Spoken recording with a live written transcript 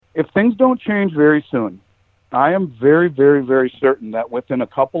if things don't change very soon, I am very, very, very certain that within a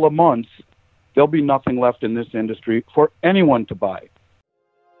couple of months, there'll be nothing left in this industry for anyone to buy.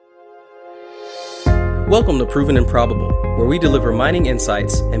 Welcome to Proven and Probable, where we deliver mining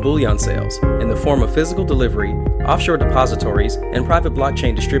insights and bullion sales in the form of physical delivery, offshore depositories, and private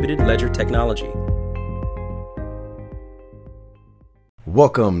blockchain distributed ledger technology.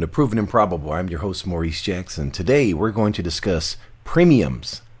 Welcome to Proven and Probable. I'm your host, Maurice Jackson. Today, we're going to discuss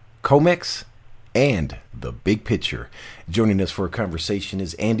premiums, COMEX, and the big picture. Joining us for a conversation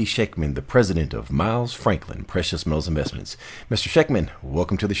is Andy Schekman, the president of Miles Franklin Precious Metals Investments. Mr. Schekman,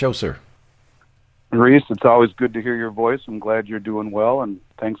 welcome to the show, sir. Maurice, it's always good to hear your voice. I'm glad you're doing well, and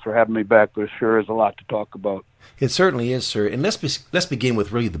thanks for having me back. There sure is a lot to talk about. It certainly is, sir. And let's begin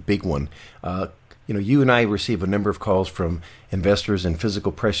with really the big one. You and I receive a number of calls from investors in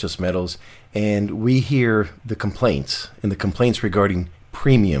physical precious metals, and we hear the complaints regarding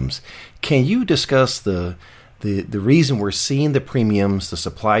premiums. Can you discuss the reason we're seeing the premiums, the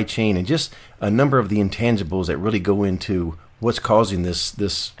supply chain, and just a number of the intangibles that really go into what's causing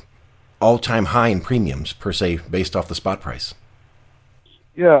this all-time high in premiums, per se, based off the spot price?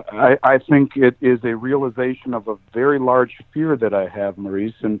 Yeah, I think it is a realization of a very large fear that I have,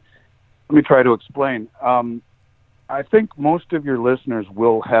 Maurice, and let me try to explain. I think most of your listeners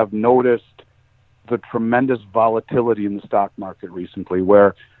will have noticed the tremendous volatility in the stock market recently,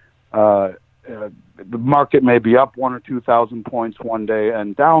 where the market may be up 1,000 or 2,000 points one day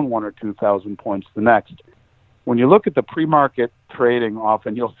and down 1,000 or 2,000 points the next. When you look at the pre-market trading,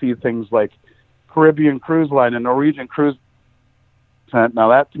 often you'll see things like Caribbean Cruise Line and Norwegian Cruise. Now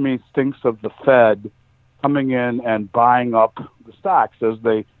that to me stinks of the Fed coming in and buying up the stocks as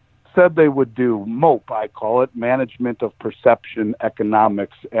they said they would do. MOPE, I call it, Management of Perception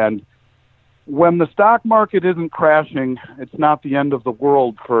Economics. And when the stock market isn't crashing, it's not the end of the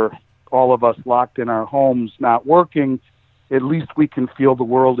world for all of us locked in our homes, not working. At least we can feel the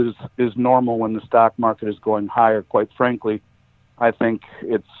world is normal when the stock market is going higher. Quite frankly, I think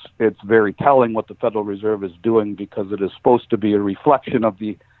it's very telling what the Federal Reserve is doing, because it is supposed to be a reflection of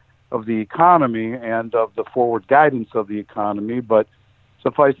the economy and of the forward guidance of the economy. But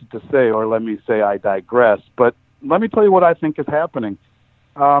suffice it to say, or let me say I digress, but let me tell you what I think is happening.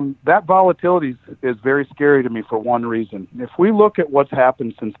 That volatility is very scary to me for one reason. If we look at what's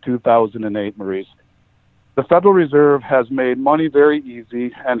happened since 2008, Maurice, the Federal Reserve has made money very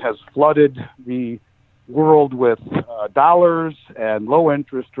easy and has flooded the world with dollars and low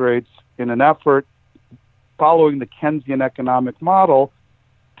interest rates in an effort following the Keynesian economic model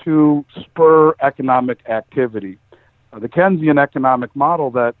to spur economic activity. The Keynesian economic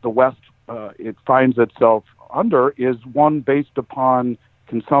model that the West it finds itself under is one based upon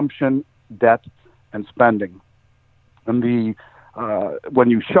consumption, debt, and spending. And when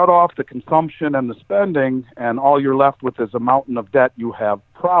you shut off the consumption and the spending and all you're left with is a mountain of debt, you have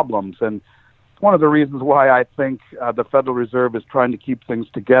problems. And it's one of the reasons why I think the Federal Reserve is trying to keep things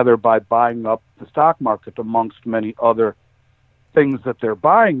together by buying up the stock market, amongst many other things that they're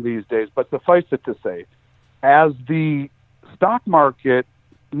buying these days. But suffice it to say, as the stock market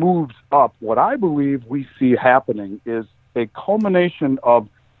moves up, what I believe we see happening is a culmination of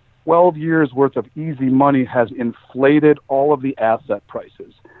 12 years worth of easy money has inflated all of the asset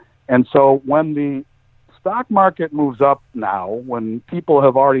prices. And so when the stock market moves up now, when people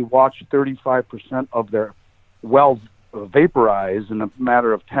have already watched 35% of their wealth vaporize in a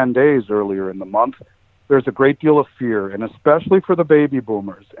matter of 10 days earlier in the month, there's a great deal of fear, and especially for the baby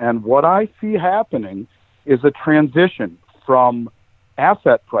boomers. And what I see happening is a transition from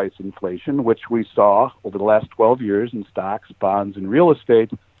asset price inflation, which we saw over the last 12 years in stocks, bonds, and real estate,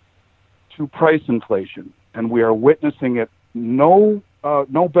 to price inflation. And we are witnessing it no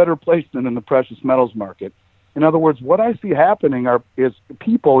better place than in the precious metals market. In other words, what I see happening is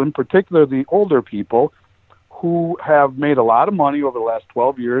people, in particular the older people, who have made a lot of money over the last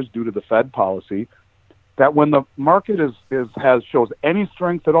 12 years due to the Fed policy, that when the market shows any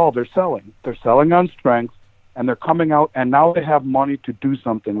strength at all, they're selling. They're selling on strength, and they're coming out, and now they have money to do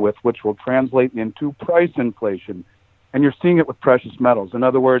something with, which will translate into price inflation. And you're seeing it with precious metals. In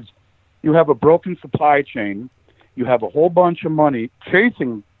other words, you have a broken supply chain. You have a whole bunch of money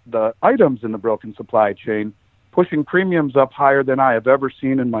chasing the items in the broken supply chain, pushing premiums up higher than I have ever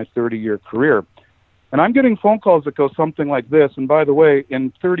seen in my 30-year career. And I'm getting phone calls that go something like this. And by the way,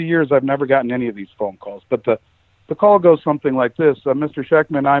 in 30 years, I've never gotten any of these phone calls. But the call goes something like this. Mr.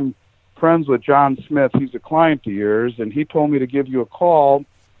 Schekman, I'm friends with John Smith. He's a client of yours, and he told me to give you a call.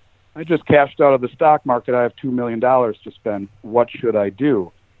 I just cashed out of the stock market. I have $2 million to spend. What should I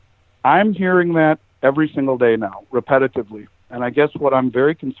do? I'm hearing that every single day now, repetitively. And I guess what I'm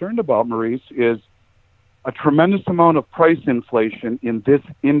very concerned about, Maurice, is a tremendous amount of price inflation in this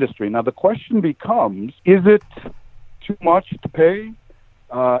industry. Now, the question becomes, is it too much to pay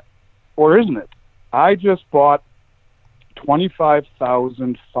or isn't it? I just bought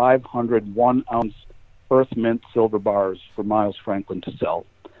 25,500 one-ounce Earth Mint silver bars for Miles Franklin to sell.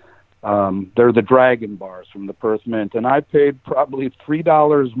 They're the Dragon bars from the Perth Mint, and I paid probably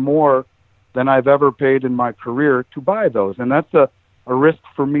 $3 more than I've ever paid in my career to buy those. And that's a risk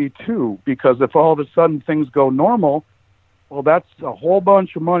for me, too, because if all of a sudden things go normal, well, that's a whole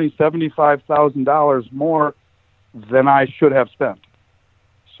bunch of money, $75,000 more than I should have spent.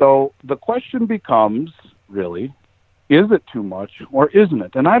 So the question becomes, really, is it too much or isn't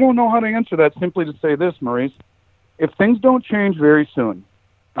it? And I don't know how to answer that simply to say this, Maurice. If things don't change very soon,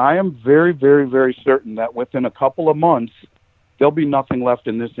 I am very, very, very certain that within a couple of months, there'll be nothing left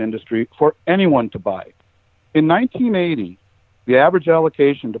in this industry for anyone to buy. In 1980, the average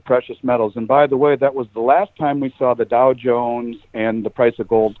allocation to precious metals, and by the way, that was the last time we saw the Dow Jones and the price of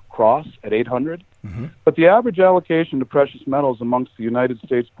gold cross at 800. Mm-hmm. But the average allocation to precious metals amongst the United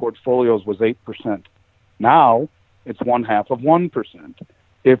States portfolios was 8%. Now, it's 0.5%.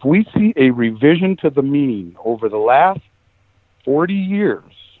 If we see a revision to the mean over the last 40 years,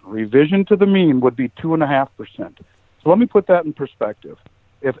 revision to the mean would be 2.5%. So let me put that in perspective.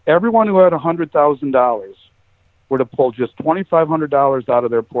 If everyone who had $100,000 were to pull just $2,500 out of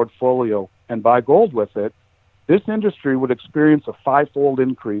their portfolio and buy gold with it, this industry would experience a 5-fold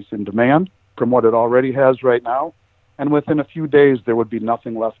increase in demand from what it already has right now, and within a few days there would be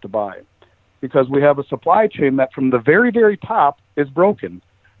nothing left to buy. Because we have a supply chain that from the very, very top is broken.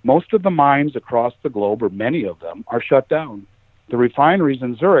 Most of the mines across the globe, or many of them, are shut down. The refineries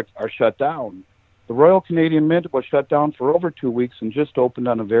in Zurich are shut down. The Royal Canadian Mint was shut down for over 2 weeks and just opened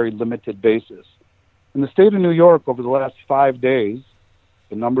on a very limited basis. In the state of New York, over the last 5 days,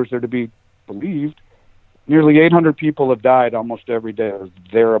 the numbers are to be believed, nearly 800 people have died almost every day, or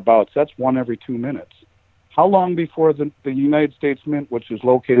thereabouts. That's 1 every 2 minutes. How long before the United States Mint, which is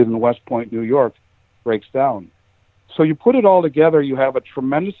located in West Point, New York, breaks down? So you put it all together, you have a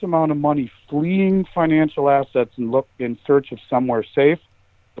tremendous amount of money fleeing financial assets and look in search of somewhere safe.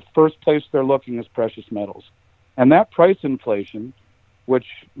 The first place they're looking is precious metals. And that price inflation, which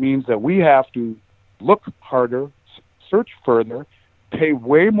means that we have to look harder, search further, pay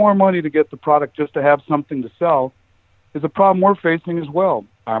way more money to get the product just to have something to sell, is a problem we're facing as well.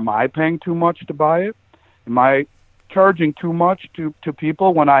 Am I paying too much to buy it? Am I charging too much to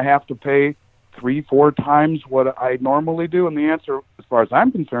people when I have to pay 3-4 times what I normally do? And the answer, as far as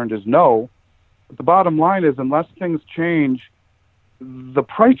I'm concerned, is no. But the bottom line is, unless things change, the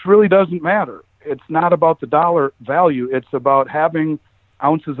price really doesn't matter. It's not about the dollar value. It's about having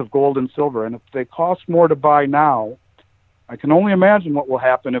ounces of gold and silver. And if they cost more to buy now, I can only imagine what will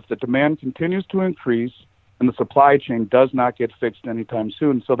happen if the demand continues to increase and the supply chain does not get fixed anytime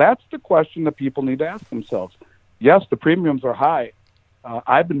soon. So that's the question that people need to ask themselves. Yes, the premiums are high.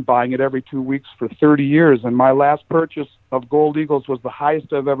 I've been buying it every 2 weeks for 30 years, and my last purchase of Gold Eagles was the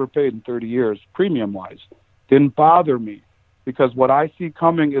highest I've ever paid in 30 years, premium-wise. Didn't bother me, because what I see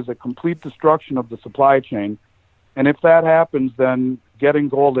coming is a complete destruction of the supply chain. And if that happens, then getting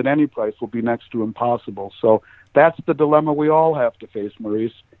gold at any price will be next to impossible. So that's the dilemma we all have to face,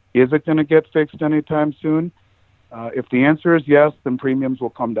 Maurice. Is it going to get fixed anytime soon? If the answer is yes, then premiums will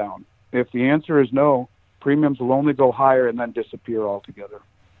come down. If the answer is no, premiums will only go higher and then disappear altogether.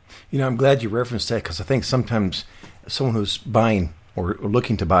 You know, I'm glad you referenced that, because I think sometimes someone who's buying or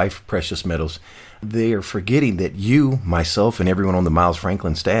looking to buy precious metals, they are forgetting that you, myself, and everyone on the Miles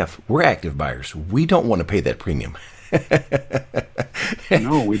Franklin staff, we're active buyers. We don't want to pay that premium.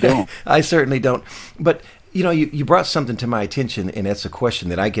 No, we don't. I certainly don't. But, you know, you brought something to my attention, and that's a question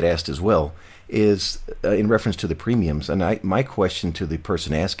that I get asked as well, is in reference to the premiums. And my question to the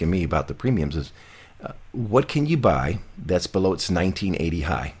person asking me about the premiums is, what can you buy that's below its 1980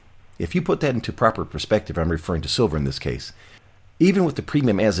 high? If you put that into proper perspective, I'm referring to silver in this case, even with the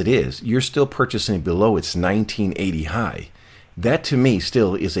premium as it is, you're still purchasing below its 1980 high. That, to me,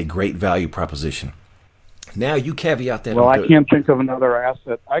 still is a great value proposition. Now, you caveat that. Well, I can't think of another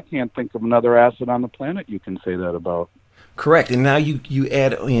asset. I can't think of another asset on the planet you can say that about. Correct. And now you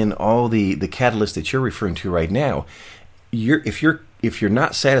add in all the catalysts that you're referring to right now. If you're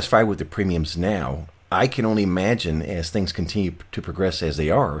not satisfied with the premiums now, I can only imagine as things continue to progress as they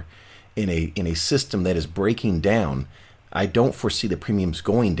are in a system that is breaking down, I don't foresee the premiums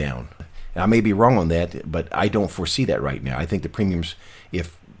going down. I may be wrong on that, but I don't foresee that right now. I think the premiums,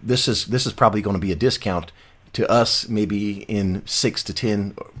 if this is probably going to be a discount to us maybe in 6 to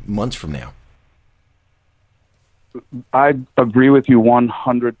 10 months from now. I agree with you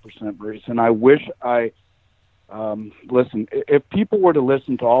 100%, Maurice. And I wish listen, if people were to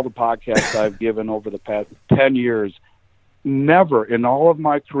listen to all the podcasts I've given over the past 10 years, never in all of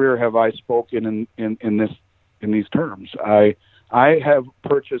my career have I spoken in these terms. I have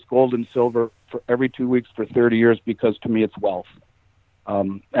purchased gold and silver for every 2 weeks for 30 years because to me it's wealth.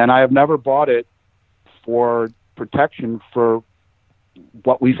 And I have never bought it for protection for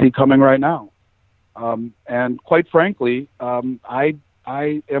what we see coming right now. And quite frankly, I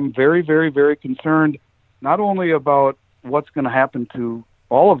am very, very, very concerned not only about what's going to happen to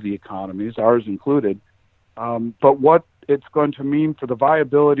all of the economies, ours included, but what it's going to mean for the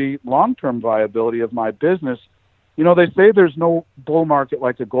viability, long-term viability of my business. You know, they say there's no bull market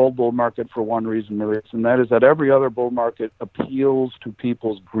like a gold bull market for one reason, Maurice, and that is that every other bull market appeals to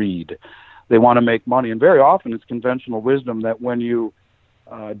people's greed. They want to make money, and very often it's conventional wisdom that when you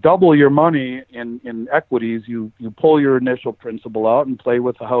double your money in equities, you pull your initial principal out and play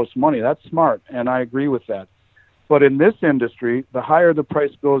with the house money. That's smart, and I agree with that. But in this industry, the higher the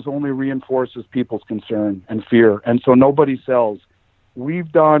price goes only reinforces people's concern and fear, and so nobody sells. We've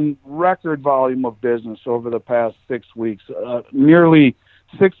done record volume of business over the past 6 weeks, nearly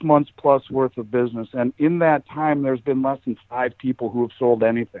 6 months plus worth of business, and in that time, there's been less than 5 people who have sold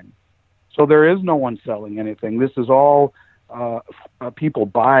anything. So there is no one selling anything. This is all people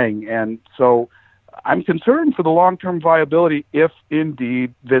buying, and so I'm concerned for the long-term viability if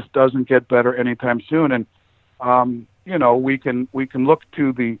indeed this doesn't get better anytime soon. And you know, we can look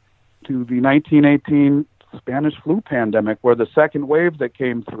to the 1918 Spanish flu pandemic, where the second wave that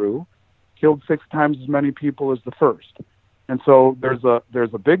came through killed 6 times as many people as the first. And so there's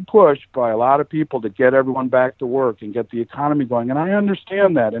a big push by a lot of people to get everyone back to work and get the economy going, and I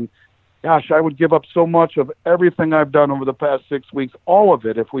understand that. And gosh, I would give up so much of everything I've done over the past 6 weeks, all of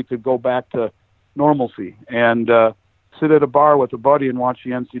it, if we could go back to normalcy and sit at a bar with a buddy and watch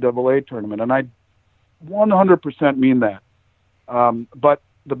the NCAA tournament. And I 100% mean that. But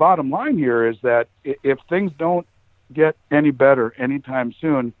the bottom line here is that if things don't get any better anytime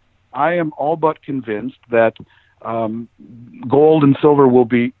soon, I am all but convinced that gold and silver will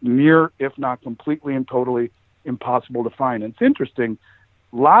be near, if not completely and totally impossible to find. And it's interesting.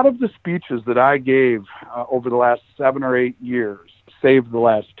 A lot of the speeches that I gave over the last 7 or 8 years, save the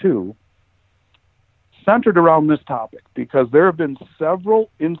last 2, centered around this topic, because there have been several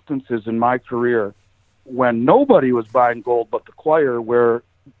instances in my career when nobody was buying gold but the choir, where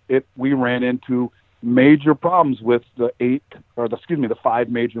we ran into major problems with the 5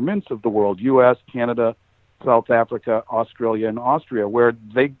 major mints of the world: U.S., Canada, South Africa, Australia, and Austria, where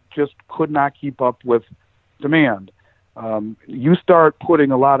they just could not keep up with demand. You start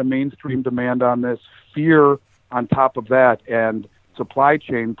putting a lot of mainstream demand on this, fear on top of that, and supply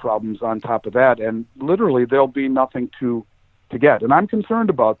chain problems on top of that, and literally there'll be nothing to get. And I'm concerned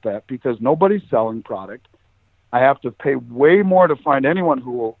about that because nobody's selling product. I have to pay way more to find anyone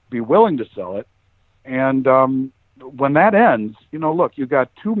who will be willing to sell it. And when that ends, you know, look, you've got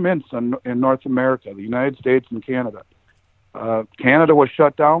 2 mints in North America, the United States and Canada. Canada was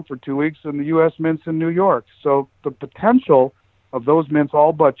shut down for 2 weeks, and the U.S. mints in New York. So the potential of those mints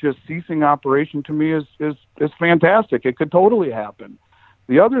all but just ceasing operation to me is fantastic. It could totally happen.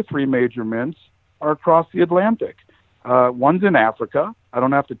 The other 3 major mints are across the Atlantic. One's in Africa. I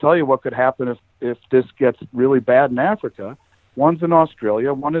don't have to tell you what could happen if this gets really bad in Africa. One's in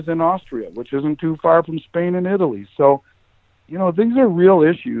Australia. One is in Austria, which isn't too far from Spain and Italy. So, you know, these are real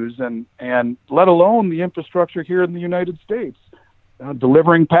issues, and let alone the infrastructure here in the United States.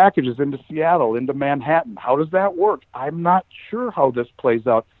 Delivering packages into Seattle, into Manhattan. How does that work? I'm not sure how this plays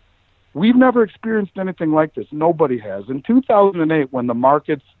out. We've never experienced anything like this. Nobody has. In 2008, when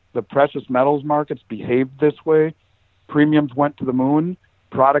the precious metals markets behaved this way, premiums went to the moon,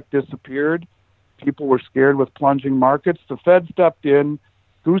 product disappeared, people were scared with plunging markets, the Fed stepped in,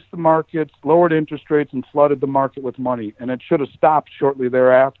 goosed the markets, lowered interest rates, and flooded the market with money. And it should have stopped shortly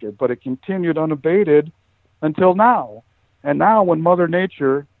thereafter, but it continued unabated until now. And now when Mother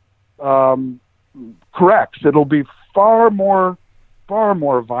Nature corrects, it'll be far more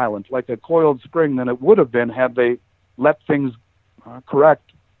violent, like a coiled spring, than it would have been had they let things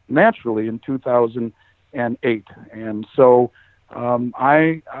correct naturally in 2008. And so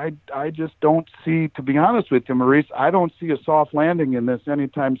I just don't see, to be honest with you, Maurice, I don't see a soft landing in this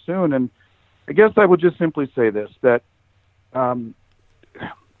anytime soon. And I guess I would just simply say this, that the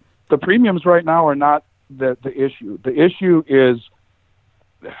premiums right now are not the issue. The issue is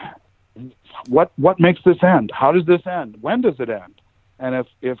what makes this end? How does this end? When does it end? And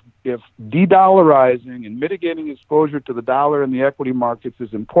if de-dollarizing and mitigating exposure to the dollar and the equity markets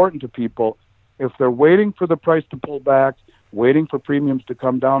is important to people, If they're waiting for the price to pull back, waiting for premiums to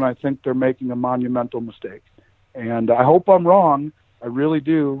come down, I think they're making a monumental mistake. And I hope I'm wrong. I really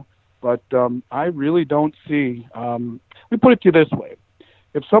do. But I really don't see. Let me put it to you this way.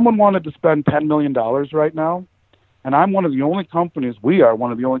 If someone wanted to spend $10 million right now, and I'm one of the only companies, we are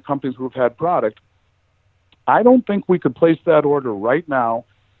one of the only companies who have had product, I don't think we could place that order right now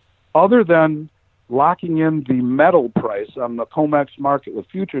other than locking in the metal price on the COMEX market with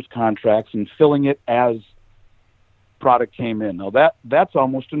futures contracts and filling it as product came in. Now that's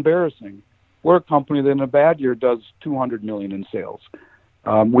almost embarrassing. We're a company that in a bad year does $200 million in sales.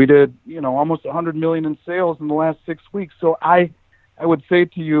 We did, almost $100 million in sales in the last 6 weeks. So I would say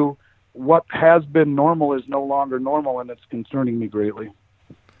to you, what has been normal is no longer normal, and it's concerning me greatly.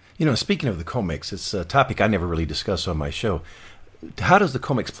 Speaking of the COMEX, it's a topic I never really discuss on my show. How does the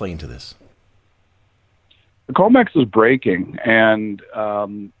COMEX play into this? The COMEX is breaking, and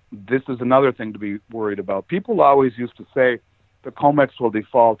this is another thing to be worried about. People always used to say the COMEX will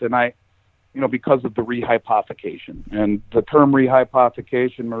default, and because of the rehypothecation. And the term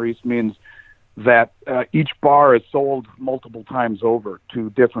rehypothecation, Maurice, means that each bar is sold multiple times over to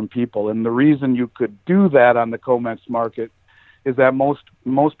different people. And the reason you could do that on the COMEX market is that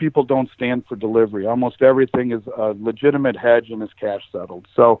most people don't stand for delivery. Almost everything is a legitimate hedge and is cash settled.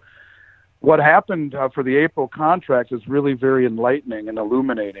 So what happened for the April contract is really very enlightening and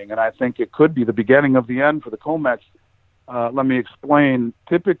illuminating, and I think it could be the beginning of the end for the COMEX. Let me explain.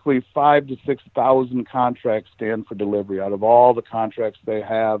 Typically, 5,000 to 6,000 contracts stand for delivery out of all the contracts they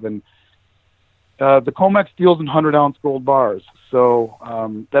have, and the COMEX deals in 100-ounce gold bars, so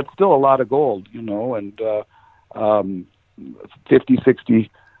that's still a lot of gold, and 50,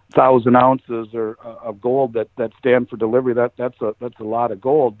 60,000 ounces of gold that stand for delivery. That's a lot of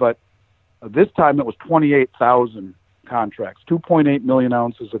gold, but this time it was 28,000 contracts, 2.8 million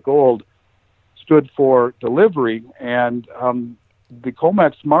ounces of gold stood for delivery, and the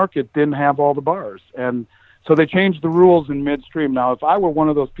COMEX market didn't have all the bars. And so they changed the rules in midstream. Now, if I were one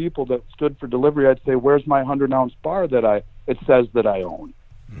of those people that stood for delivery, I'd say, where's my 100-ounce bar that it says that I own?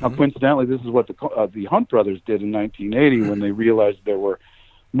 Mm-hmm. Now, coincidentally, this is what the Hunt brothers did in 1980 when they realized there were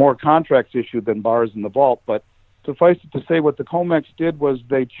more contracts issued than bars in the vault. But suffice it to say, what the COMEX did was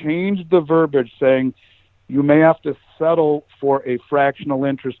they changed the verbiage saying you may have to settle for a fractional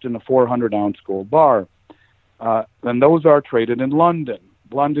interest in a 400-ounce gold bar. And those are traded in London.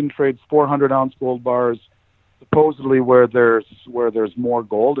 London trades 400-ounce gold bars, supposedly where there's more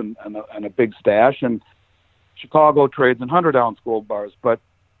gold and a big stash, and Chicago trades in 100-ounce gold bars. But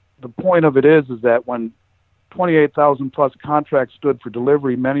the point of it is that when 28,000 plus contracts stood for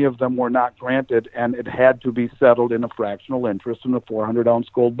delivery, many of them were not granted, and it had to be settled in a fractional interest in a 400-ounce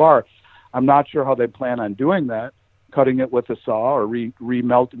gold bar. I'm not sure how they plan on doing that, cutting it with a saw or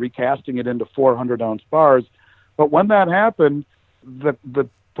recasting it into 400-ounce bars. But when that happened, the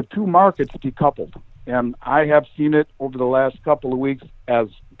two markets decoupled. And I have seen it over the last couple of weeks as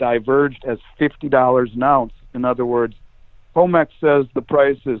diverged as $50 an ounce. In other words, COMEX says the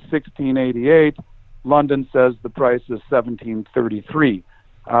price is $16.88. London says the price is $17.33.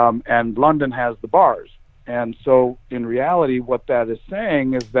 And London has the bars. And so in reality, what that is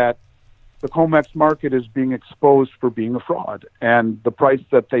saying is that the COMEX market is being exposed for being a fraud. And the price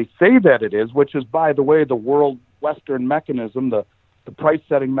that they say that it is, which is, by the way, the world Western mechanism, the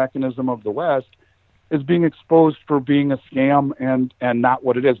price-setting mechanism of the West, is being exposed for being a scam and not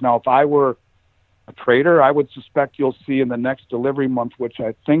what it is. Now, if I were a trader, I would suspect you'll see in the next delivery month, which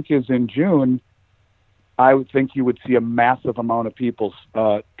I think is in June, I would think you would see a massive amount of people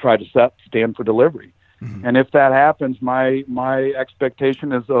try to stand for delivery. Mm-hmm. And if that happens, my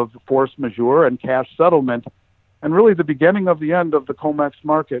expectation is of force majeure and cash settlement, and really the beginning of the end of the COMEX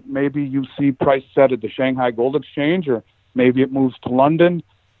market. Maybe you see price set at the Shanghai Gold Exchange, or maybe it moves to London,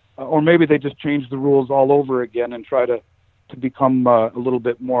 or maybe they just change the rules all over again and try to become a little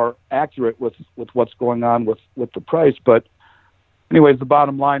bit more accurate with what's going on with the price. But anyways, the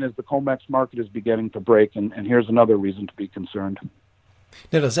bottom line is the COMEX market is beginning to break, and here's another reason to be concerned.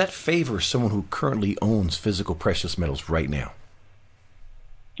 Now, does that favor someone who currently owns physical precious metals right now?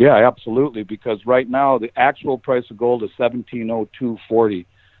 Yeah, absolutely, because right now the actual price of gold is $1702.40.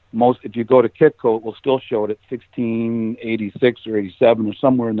 If you go to Kitco, it will still show it at $16.86 or 87 or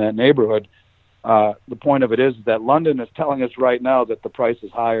somewhere in that neighborhood. The point of it is that London is telling us right now that the price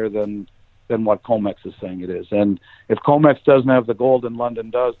is higher than what COMEX is saying it is. And if COMEX doesn't have the gold and London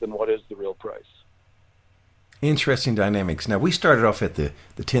does, then what is the real price? Interesting dynamics. Now, we started off at the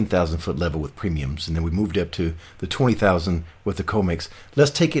 10,000 foot level with premiums, and then we moved up to the 20,000 with the COMEX. Let's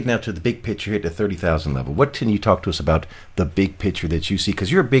take it now to the big picture at the 30,000 level. What can you talk to us about the big picture that you see?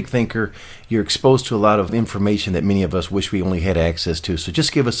 Because you're a big thinker. You're exposed to a lot of information that many of us wish we only had access to. So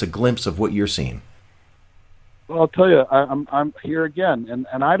just give us a glimpse of what you're seeing. Well, I'll tell you, I'm here again,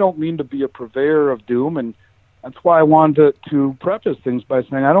 and I don't mean to be a purveyor of doom, and that's why I wanted to preface things by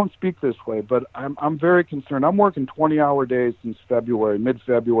saying I don't speak this way, but I'm very concerned. I'm working 20-hour days since February,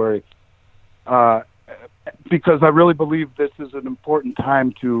 mid-February, because I really believe this is an important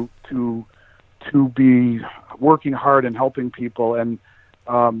time to be working hard and helping people. And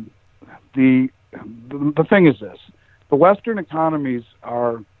the thing is this: the Western economies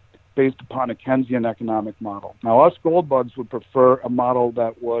are based upon a Keynesian economic model. Now, us gold bugs would prefer a model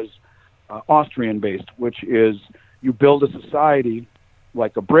that was Austrian-based, which is you build a society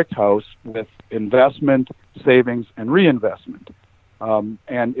like a brick house with investment, savings, and reinvestment. And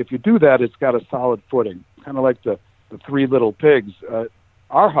if you do that, it's got a solid footing, kind of like the three little pigs.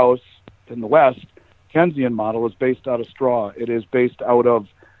 Our house in the West, Keynesian model, is based out of straw. It is based out of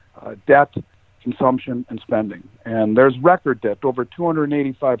debt, consumption, and spending. And there's record debt, over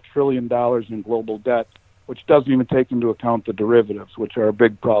 $285 trillion in global debt, which doesn't even take into account the derivatives, which are a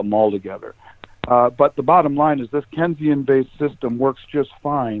big problem altogether. But the bottom line is this Keynesian-based system works just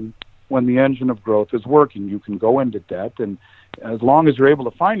fine when the engine of growth is working. You can go into debt, and as long as you're able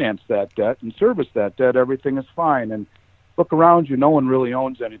to finance that debt and service that debt, everything is fine. And look around you, no one really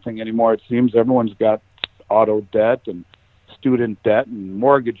owns anything anymore. It seems everyone's got auto debt and student debt and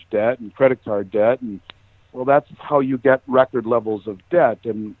mortgage debt and credit card debt. And, well, that's how you get record levels of debt.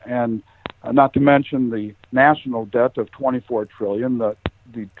 And not to mention the national debt of $24 trillion,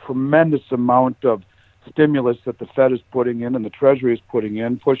 the tremendous amount of stimulus that the Fed is putting in and the Treasury is putting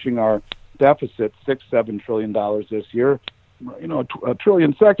in, pushing our deficit $6-7 trillion this year. You know, a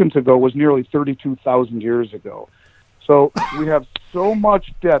trillion seconds ago was nearly 32,000 years ago. So we have so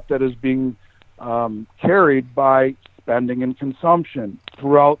much debt that is being carried by spending and consumption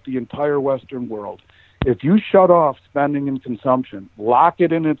throughout the entire Western world. If you shut off spending and consumption, lock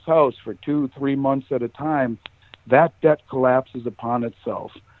it in its house for 2-3 months at a time, that debt collapses upon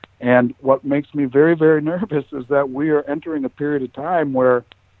itself. And what makes me very, very nervous is that we are entering a period of time where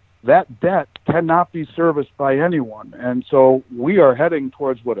that debt cannot be serviced by anyone. And so we are heading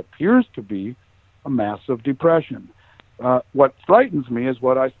towards what appears to be a massive depression. What frightens me is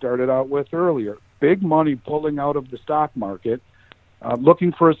what I started out with earlier. Big money pulling out of the stock market,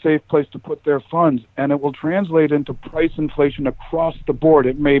 looking for a safe place to put their funds, and it will translate into price inflation across the board.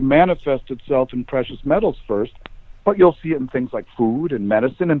 It may manifest itself in precious metals first, but you'll see it in things like food and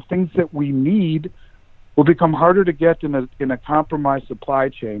medicine, and things that we need will become harder to get in a compromised supply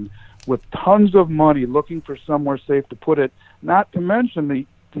chain with tons of money looking for somewhere safe to put it, not to mention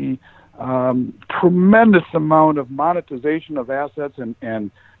the tremendous amount of monetization of assets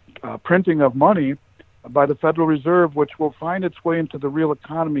and printing of money by the Federal Reserve, which will find its way into the real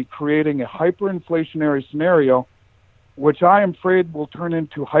economy, creating a hyperinflationary scenario, which I am afraid will turn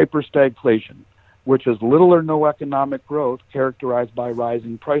into hyperstagflation, which is little or no economic growth characterized by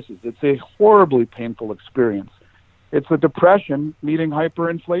rising prices. It's a horribly painful experience. It's a depression meeting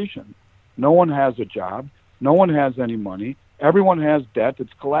hyperinflation. No one has a job. No one has any money. Everyone has debt.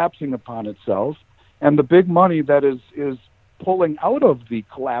 It's collapsing upon itself. And the big money that is pulling out of the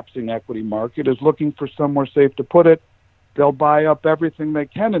collapsing equity market is looking for somewhere safe to put it. They'll buy up everything they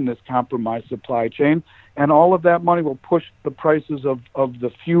can in this compromised supply chain, and all of that money will push the prices of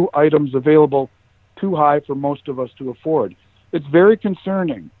the few items available too high for most of us to afford. It's very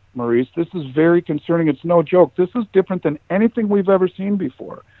concerning, Maurice. This is very concerning. It's no joke. This is different than anything we've ever seen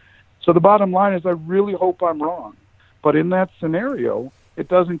before. So the bottom line is I really hope I'm wrong. But in that scenario, it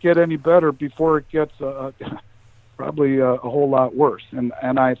doesn't get any better before it gets probably a whole lot worse.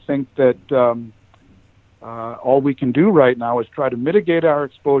 And I think that all we can do right now is try to mitigate our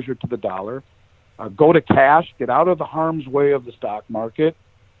exposure to the dollar, go to cash, get out of the harm's way of the stock market.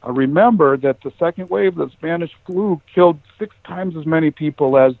 Remember that the second wave of the Spanish flu killed 6 times as many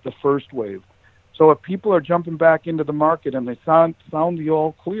people as the first wave. So if people are jumping back into the market and they sound the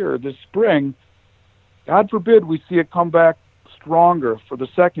all clear this spring, God forbid we see it come back stronger for the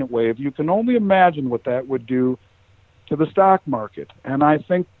second wave. You can only imagine what that would do to the stock market. And I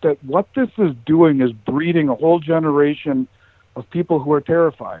think that what this is doing is breeding a whole generation of people who are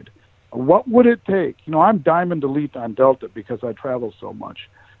terrified. What would it take? You know, I'm Diamond Elite on Delta because I travel so much.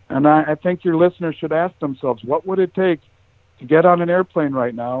 And I think your listeners should ask themselves, what would it take to get on an airplane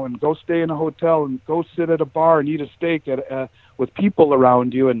right now and go stay in a hotel and go sit at a bar and eat a steak with people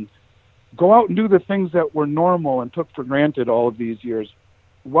around you and go out and do the things that were normal and took for granted all of these years.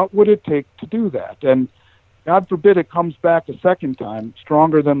 What would it take to do that? And God forbid it comes back a second time,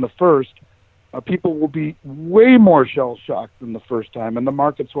 stronger than the first. People will be way more shell-shocked than the first time, and the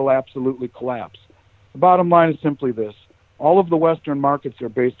markets will absolutely collapse. The bottom line is simply this. All of the Western markets are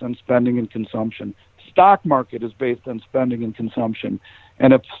based on spending and consumption. Stock market is based on spending and consumption.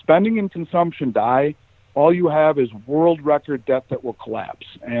 And if spending and consumption die, all you have is world record debt that will collapse.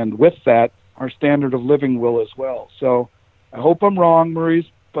 And with that, our standard of living will as well. So I hope I'm wrong, Maurice,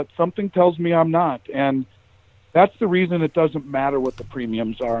 but something tells me I'm not. And that's the reason it doesn't matter what the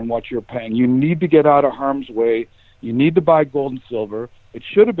premiums are and what you're paying. You need to get out of harm's way. You need to buy gold and silver. It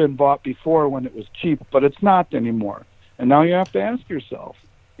should have been bought before when it was cheap, but it's not anymore. And now you have to ask yourself,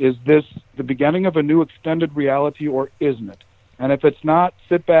 is this the beginning of a new extended reality or isn't it? And if it's not,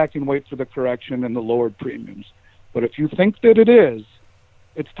 sit back and wait for the correction and the lowered premiums. But if you think that it is,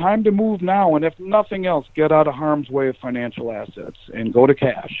 it's time to move now. And if nothing else, get out of harm's way of financial assets and go to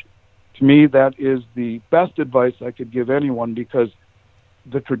cash. To me, that is the best advice I could give anyone, because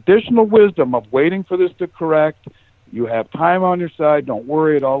the traditional wisdom of waiting for this to correct, you have time on your side, don't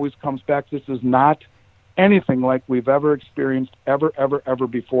worry, it always comes back. This is not anything like we've ever experienced ever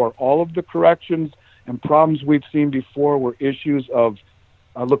before. All of the corrections and problems we've seen before were issues of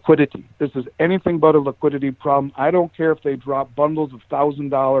liquidity. This is anything but a liquidity problem. I don't care if they drop bundles of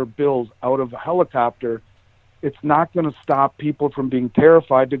 $1,000 bills out of a helicopter. It's not going to stop people from being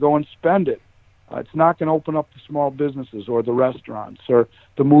terrified to go and spend it. It's not going to open up the small businesses or the restaurants or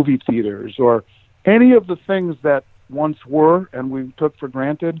the movie theaters or any of the things that once were and we took for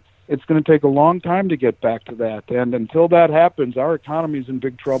granted. It's going to take a long time to get back to that. And until that happens, our economy is in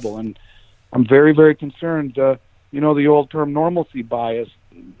big trouble. And I'm very, very concerned. The old term normalcy bias,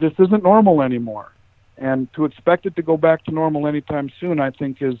 this isn't normal anymore. And to expect it to go back to normal anytime soon, I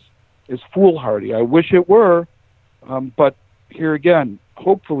think is foolhardy. I wish it were, but here again,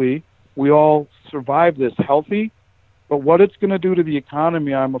 hopefully we all survive this healthy. But what it's going to do to the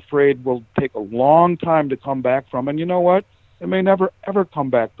economy, I'm afraid, will take a long time to come back from. And you know what? It may never, ever come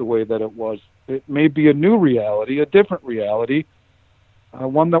back the way that it was. It may be a new reality, a different reality,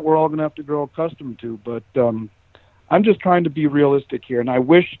 one that we're all going to have to grow accustomed to. But I'm just trying to be realistic here, and I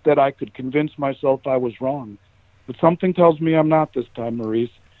wish that I could convince myself I was wrong. But something tells me I'm not this time, Maurice.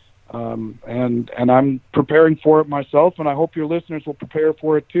 And I'm preparing for it myself, and I hope your listeners will prepare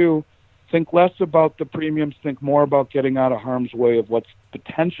for it too. Think less about the premiums, think more about getting out of harm's way of what's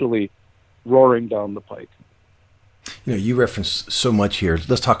potentially roaring down the pike. You reference so much here.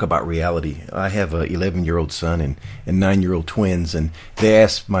 Let's talk about reality. I have a 11-year-old son and 9-year-old twins, and they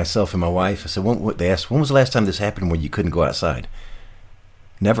asked myself and my wife, I said, when was the last time this happened where you couldn't go outside?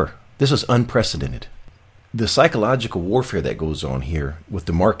 Never. This is unprecedented. The psychological warfare that goes on here with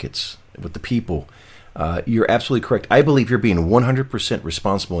the markets, with the people, you're absolutely correct. I believe you're being 100%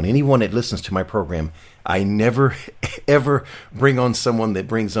 responsible. And anyone that listens to my program, I never, ever bring on someone that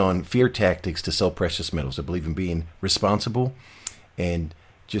brings on fear tactics to sell precious metals. I believe in being responsible and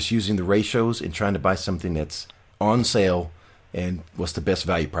just using the ratios and trying to buy something that's on sale and what's the best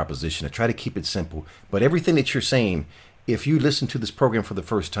value proposition. I try to keep it simple. But everything that you're saying, if you listen to this program for the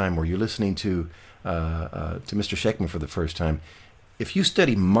first time, or you're listening to Mr. Schechtman for the first time, if you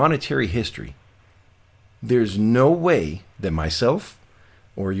study monetary history, there's no way that myself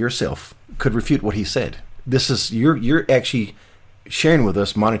or yourself could refute what he said. This is you're actually sharing with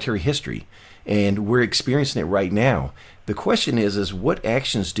us monetary history, and we're experiencing it right now. The question is what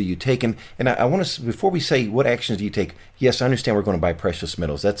actions do you take? And I want to, before we say what actions do you take, yes, I understand we're going to buy precious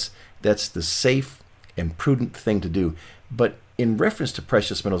metals. That's the safe and prudent thing to do. But in reference to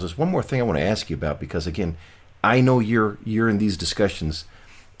precious metals, there's one more thing I want to ask you about, because again, I know you're in these discussions,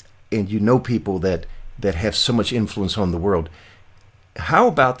 and you know people that have so much influence on the world. How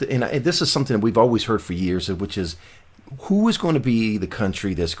about and this is something that we've always heard for years, which is, who is going to be the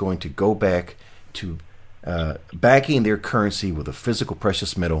country that's going to go back to backing their currency with a physical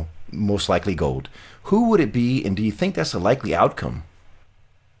precious metal, most likely gold? Who would it be, and do you think that's a likely outcome?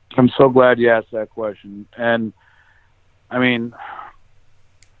 I'm so glad you asked that question. And I mean,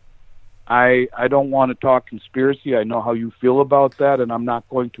 I don't want to talk conspiracy. I know how you feel about that, and I'm not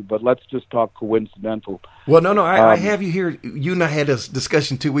going to, but let's just talk coincidental. Well, no, I have you here. You and I had a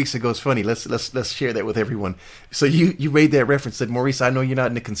discussion 2 weeks ago. It's funny. Let's share that with everyone. So you made that reference, said, Maurice, I know you're not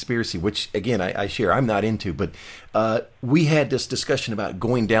into conspiracy, which again, I share. I'm not into, but we had this discussion about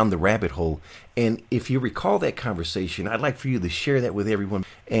going down the rabbit hole. And if you recall that conversation, I'd like for you to share that with everyone.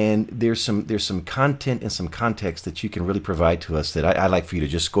 And there's some content and some context that you can really provide to us that I'd like for you to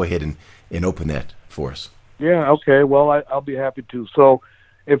just go ahead and open that for us. Yeah, okay. Well, I'll be happy to. So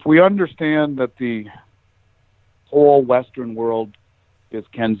if we understand that the whole Western world is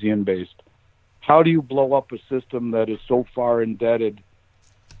Keynesian-based, how do you blow up a system that is so far indebted,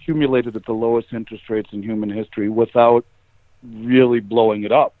 accumulated at the lowest interest rates in human history, without really blowing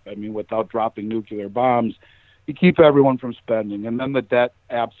it up? I mean, without dropping nuclear bombs. You keep everyone from spending, and then the debt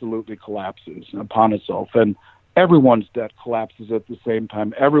absolutely collapses upon itself, and everyone's debt collapses at the same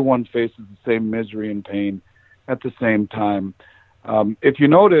time. Everyone faces the same misery and pain at the same time. If you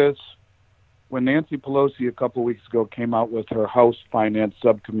notice, when Nancy Pelosi a couple weeks ago came out with her House Finance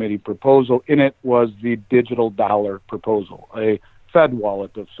Subcommittee proposal, in it was the digital dollar proposal, a Fed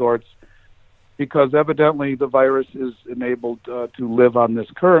wallet of sorts, because evidently the virus is enabled to live on this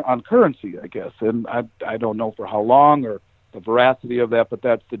on currency, I guess. And I don't know for how long or the veracity of that, but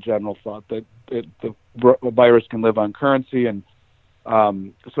that's the general thought, that the virus can live on currency. And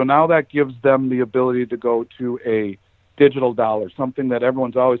so now that gives them the ability to go to a digital dollar, something that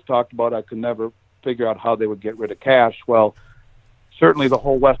everyone's always talked about. I could never figure out how they would get rid of cash. Well, certainly the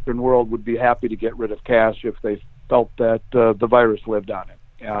whole Western world would be happy to get rid of cash if they felt that the virus lived on it.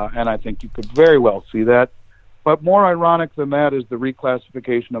 And I think you could very well see that. But more ironic than that is the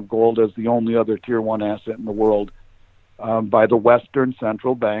reclassification of gold as the only other Tier 1 asset in the world by the Western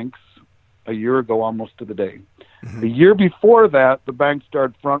central banks a year ago, almost to the day. The year before that, the banks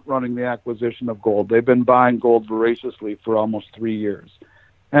started front-running the acquisition of gold. They've been buying gold voraciously for almost 3 years.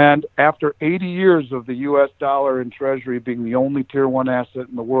 And after 80 years of the U.S. dollar and Treasury being the only Tier 1 asset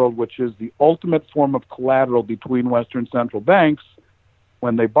in the world, which is the ultimate form of collateral between Western central banks,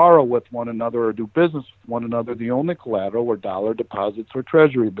 when they borrow with one another or do business with one another, the only collateral are dollar deposits or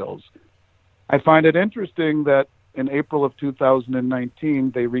Treasury bills. I find it interesting that in April of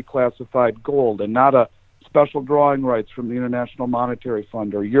 2019, they reclassified gold, and not a special drawing rights from the International Monetary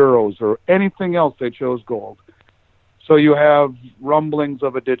Fund or euros or anything else. They chose gold. So you have rumblings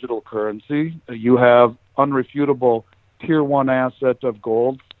of a digital currency. You have unrefutable Tier 1 asset of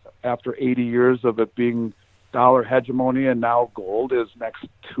gold after 80 years of it being dollar hegemony, and now gold is next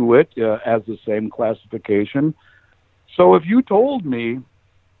to it as the same classification. So if you told me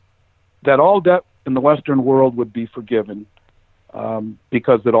that all debt in the Western world would be forgiven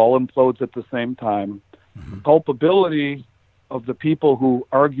because it all implodes at the same time, culpability of the people who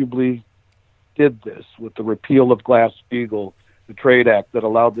arguably did this with the repeal of Glass-Steagall, the Trade Act that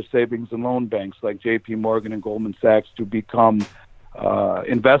allowed the savings and loan banks like J.P. Morgan and Goldman Sachs to become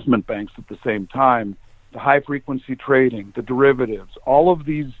investment banks at the same time, the high-frequency trading, the derivatives, all of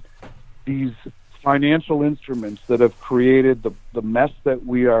these financial instruments that have created the mess that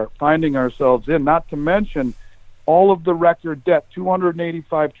we are finding ourselves in, not to mention all of the record debt,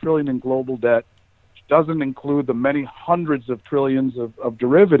 $285 trillion in global debt, which doesn't include the many hundreds of trillions of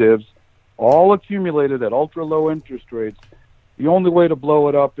derivatives, all accumulated at ultra-low interest rates. The only way to blow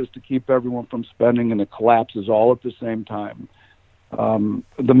it up is to keep everyone from spending, and it collapses all at the same time.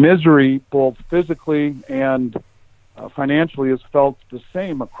 The misery, both physically and financially, is felt the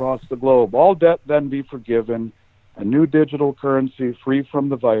same across the globe. All debt then be forgiven, a new digital currency free from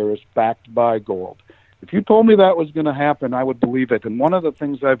the virus, backed by gold. If you told me that was going to happen, I would believe it. And one of the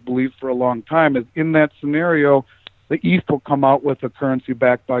things I've believed for a long time is in that scenario, the East will come out with a currency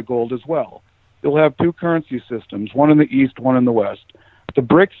backed by gold as well. You'll have two currency systems, one in the East, one in the West. The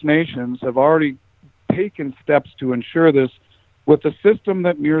BRICS nations have already taken steps to ensure this with a system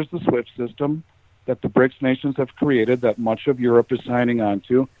that mirrors the SWIFT system that the BRICS nations have created, that much of Europe is signing on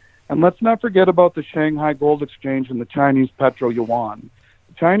to. And let's not forget about the Shanghai Gold Exchange and the Chinese Petro Yuan.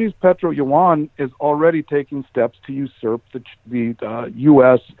 The Chinese Petro Yuan is already taking steps to usurp the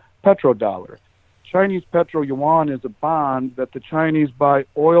U.S. petrodollar. Chinese Petro Yuan is a bond that the Chinese buy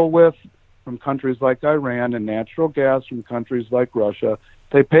oil with from countries like Iran and natural gas from countries like Russia.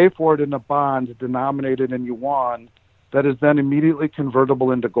 They pay for it in a bond denominated in yuan that is then immediately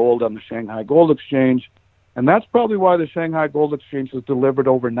convertible into gold on the Shanghai Gold Exchange. And that's probably why the Shanghai Gold Exchange has delivered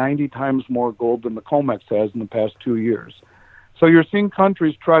over 90 times more gold than the COMEX has in the past 2 years. So you're seeing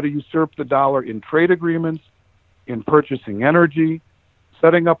countries try to usurp the dollar in trade agreements, in purchasing energy,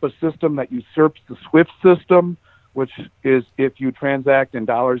 setting up a system that usurps the SWIFT system, which is if you transact in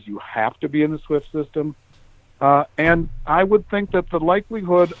dollars, you have to be in the SWIFT system. And I would think that the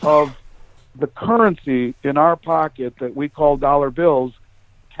likelihood of the currency in our pocket that we call dollar bills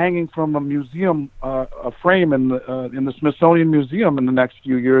hanging from a museum, a frame in the Smithsonian Museum in the next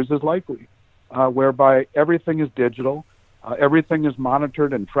few years is likely, whereby everything is digital, everything is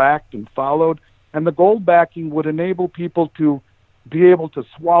monitored and tracked and followed, and the gold backing would enable people to be able to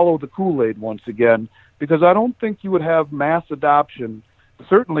swallow the Kool-Aid once again, because I don't think you would have mass adoption,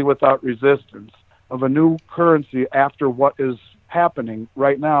 certainly without resistance, of a new currency after what is happening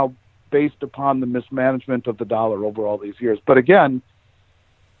right now based upon the mismanagement of the dollar over all these years. But again,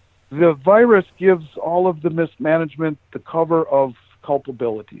 the virus gives all of the mismanagement the cover of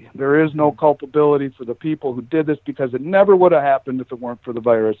culpability. There is no culpability for the people who did this, because it never would have happened if it weren't for the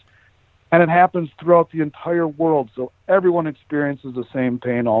virus. And it happens throughout the entire world, so everyone experiences the same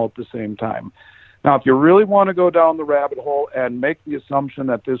pain all at the same time. Now, if you really want to go down the rabbit hole and make the assumption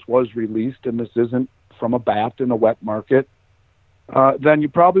that this was released and this isn't from a bat in a wet market, then you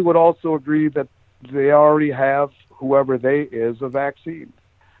probably would also agree that they already have, whoever they is, a vaccine.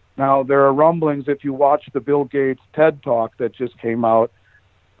 Now, there are rumblings, if you watch the Bill Gates TED Talk that just came out,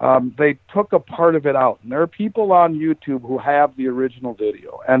 they took a part of it out. And there are people on YouTube who have the original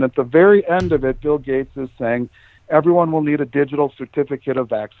video. And at the very end of it, Bill Gates is saying everyone will need a digital certificate of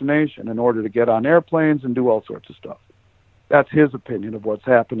vaccination in order to get on airplanes and do all sorts of stuff. That's his opinion of what's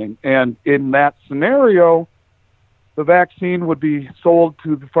happening. And in that scenario, the vaccine would be sold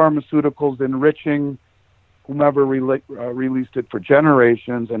to the pharmaceuticals, enriching whomever released it for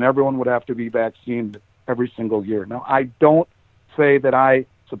generations, and everyone would have to be vaccinated every single year. Now, I don't say that I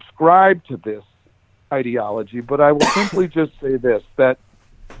subscribe to this ideology, but I will simply just say this, that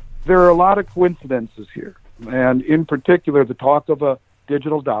there are a lot of coincidences here. And in particular, the talk of a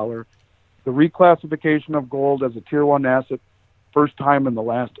digital dollar, the reclassification of gold as a Tier 1 asset, first time in the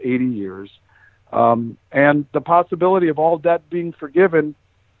last 80 years, and the possibility of all debt being forgiven.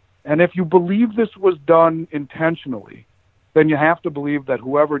 And if you believe this was done intentionally, then you have to believe that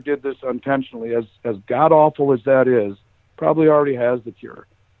whoever did this unintentionally, as god-awful as that is, probably already has the cure,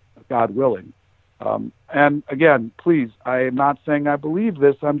 God willing. And again, please, I am not saying I believe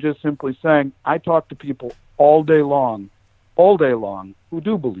this. I'm just simply saying I talk to people all day long, who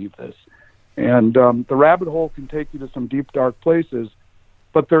do believe this. And the rabbit hole can take you to some deep, dark places,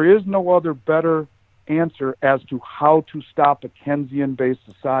 but there is no other better answer as to how to stop a Keynesian-based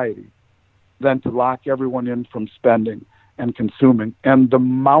society than to lock everyone in from spending and consuming. And the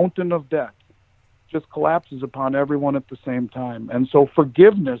mountain of debt just collapses upon everyone at the same time. And so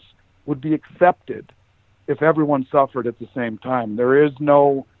forgiveness would be accepted if everyone suffered at the same time. There is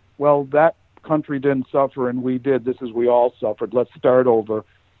no, well, that country didn't suffer and we did. This is we all suffered. Let's start over.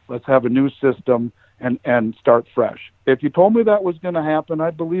 Let's have a new system and start fresh. If you told me that was going to happen,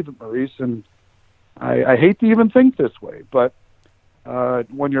 I'd believe it, Maurice. And I hate to even think this way, but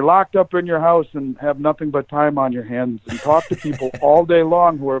when you're locked up in your house and have nothing but time on your hands and talk to people all day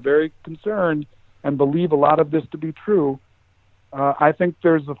long who are very concerned and believe a lot of this to be true, I think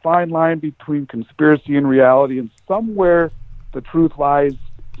there's a fine line between conspiracy and reality, and somewhere the truth lies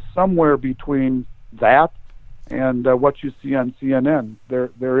somewhere between that and what you see on CNN.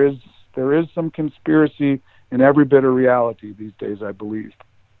 There is some conspiracy in every bit of reality these days, I believe.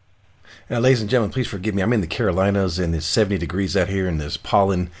 Now, ladies and gentlemen, please forgive me. I'm in the Carolinas, and it's 70 degrees out here, and there's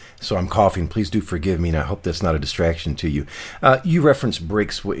pollen, so I'm coughing. Please do forgive me, and I hope that's not a distraction to you. You referenced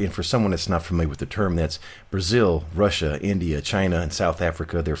BRICS, and for someone that's not familiar with the term, that's Brazil, Russia, India, China, and South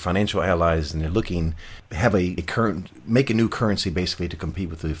Africa. They're financial allies, and they're looking have make a new currency, basically, to compete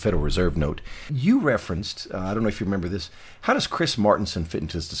with the Federal Reserve note. You referenced, I don't know if you remember this, how does Chris Martenson fit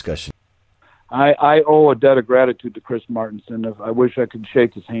into this discussion? I owe a debt of gratitude to Chris Martenson. I wish I could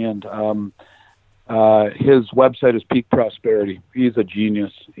shake his hand. His website is Peak Prosperity. He's a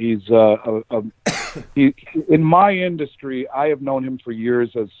genius. He's in my industry, I have known him for years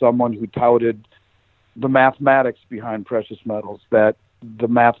as someone who touted the mathematics behind precious metals, that the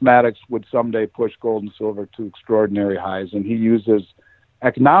mathematics would someday push gold and silver to extraordinary highs, and he uses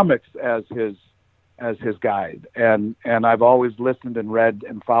economics as his guide, and I've always listened and read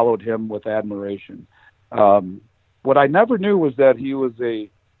and followed him with admiration. What I never knew was that he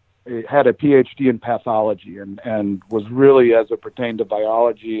had a PhD in pathology and was really, as it pertained to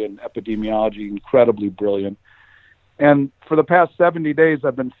biology and epidemiology, incredibly brilliant. And for the past 70 days,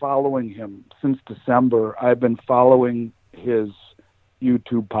 I've been following him. Since December, I've been following his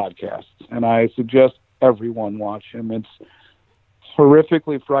YouTube podcasts, and I suggest everyone watch him. It's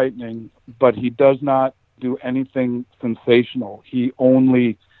horrifically frightening, but he does not do anything sensational. He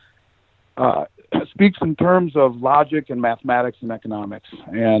only speaks in terms of logic and mathematics and economics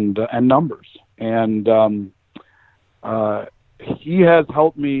and numbers. And he has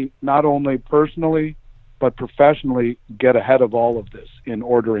helped me not only personally, but professionally get ahead of all of this in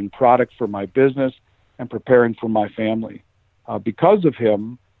ordering products for my business and preparing for my family. Because of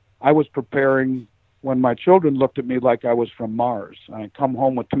him, I was preparing when my children looked at me like I was from Mars. I come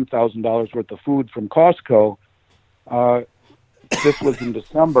home with $2,000 worth of food from Costco. This was in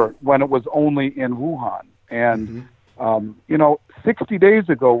December when it was only in Wuhan. And, 60 days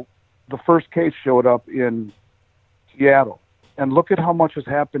ago, the first case showed up in Seattle. and look at how much has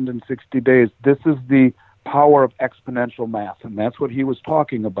happened in 60 days. This is the power of exponential math, and that's what he was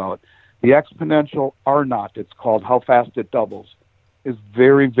talking about. The exponential R naught, it's called, how fast it doubles, is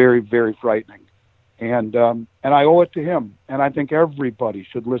very, very, very frightening. And I owe it to him, and I think everybody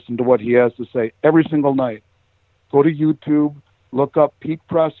should listen to what he has to say every single night. Go to YouTube, look up Peak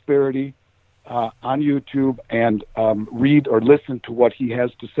Prosperity on YouTube, and read or listen to what he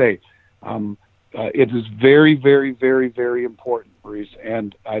has to say. It is very, very, very, very important, Maurice,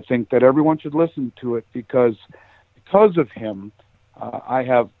 and I think that everyone should listen to it because of him, I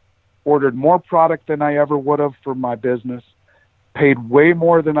have ordered more product than I ever would have for my business, paid way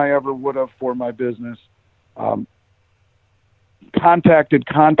more than I ever would have for my business, contacted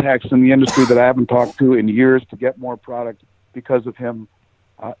contacts in the industry that I haven't talked to in years to get more product because of him.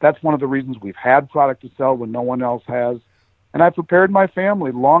 That's one of the reasons we've had product to sell when no one else has. And I prepared my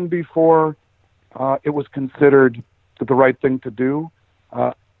family long before it was considered the right thing to do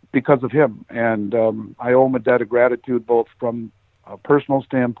because of him. And I owe him a debt of gratitude both from a personal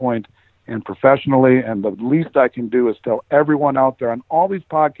standpoint and professionally. And the least I can do is tell everyone out there on all these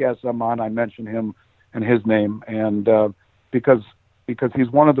podcasts I'm on, I mention him and his name. And because he's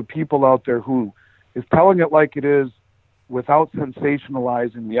one of the people out there who is telling it like it is without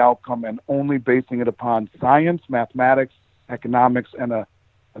sensationalizing the outcome and only basing it upon science, mathematics, economics, and a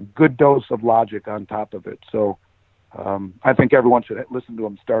good dose of logic on top of it. So I think everyone should listen to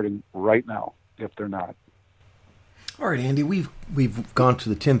him starting right now, if they're not. All right, Andy, we've gone to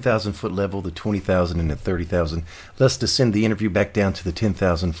the 10,000 foot level, the 20,000 and the 30,000. Let's descend the interview back down to the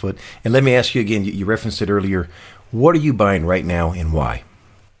 10,000 foot. And let me ask you again, you referenced it earlier. What are you buying right now and why?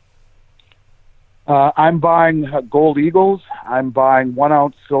 I'm buying gold eagles. I'm buying 1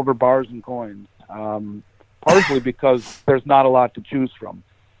 ounce silver bars and coins, partially because there's not a lot to choose from.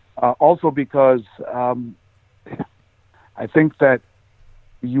 Also because I think that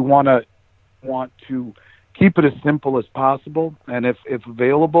you want to keep it as simple as possible. And if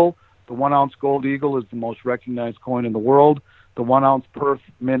available, the 1 ounce gold eagle is the most recognized coin in the world. The 1 ounce Perth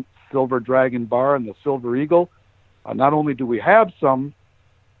Mint silver dragon bar and the silver eagle. Not only do we have some,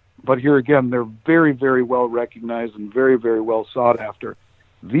 but here again, they're very, very well recognized and very, very well sought after.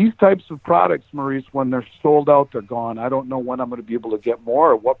 These types of products, Maurice, when they're sold out, they're gone. I don't know when I'm going to be able to get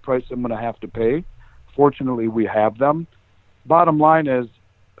more or what price I'm going to have to pay. Fortunately, we have them. Bottom line is,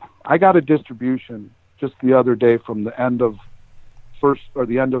 I got a distribution just the other day from the end of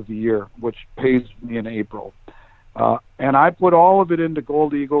the year, which pays me in April. And I put all of it into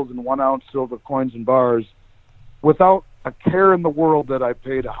gold eagles and 1 ounce silver coins and bars without a care in the world that I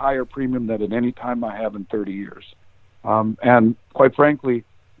paid a higher premium than at any time I have in 30 years. And quite frankly,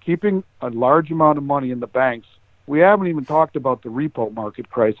 keeping a large amount of money in the banks, we haven't even talked about the repo market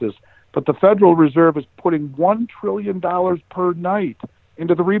crisis, but the Federal Reserve is putting $1 trillion per night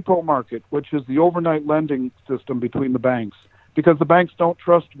into the repo market, which is the overnight lending system between the banks, because the banks don't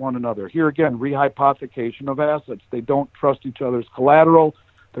trust one another. Here again, rehypothecation of assets. They don't trust each other's collateral.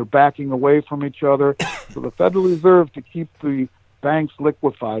 They're backing away from each other. So the Federal Reserve, to keep the banks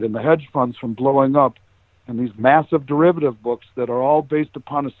liquefied and the hedge funds from blowing up, and these massive derivative books that are all based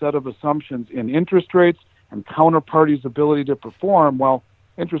upon a set of assumptions in interest rates and counterparties' ability to perform, well,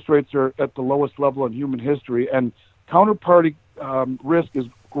 interest rates are at the lowest level in human history, and counterparty risk is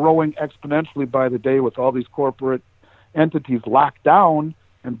growing exponentially by the day with all these corporate entities locked down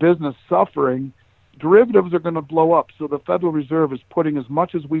and business suffering. Derivatives are going to blow up. So the Federal Reserve is putting as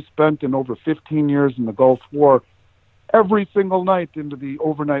much as we spent in over 15 years in the Gulf War every single night into the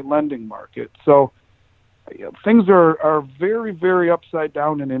overnight lending market. So things are very, very upside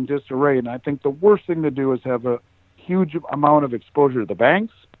down and in disarray. And I think the worst thing to do is have a huge amount of exposure to the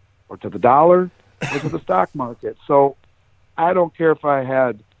banks or to the dollar or to the stock market. So I don't care if I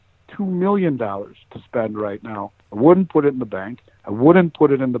had $2 million to spend right now. I wouldn't put it in the bank. I wouldn't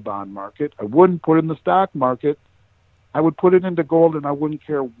put it in the bond market. I wouldn't put it in the stock market. I would put it into gold, and I wouldn't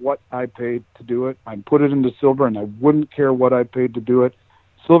care what I paid to do it. I'd put it into silver, and I wouldn't care what I paid to do it.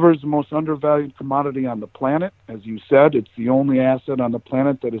 Silver is the most undervalued commodity on the planet. As you said, it's the only asset on the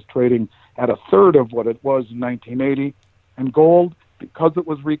planet that is trading at a third of what it was in 1980. And gold, because it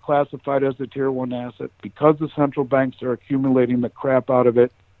was reclassified as a Tier 1 asset, because the central banks are accumulating the crap out of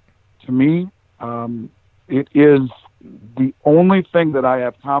it, to me, it is the only thing that I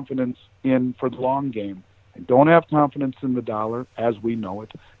have confidence in for the long game. I don't have confidence in the dollar as we know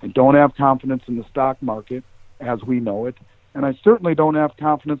it. I don't have confidence in the stock market as we know it. And I certainly don't have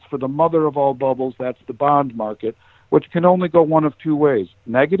confidence for the mother of all bubbles, that's the bond market, which can only go one of two ways: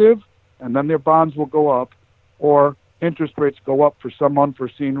 negative, and then their bonds will go up, or interest rates go up for some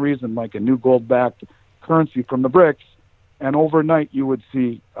unforeseen reason, like a new gold-backed currency from the BRICS, and overnight you would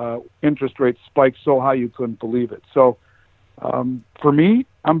see interest rates spike so high you couldn't believe it. So for me,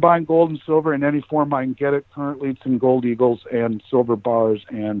 I'm buying gold and silver in any form I can get it. Currently, it's in gold eagles and silver bars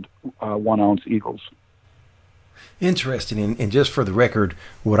and 1 ounce eagles. Interesting. And just for the record,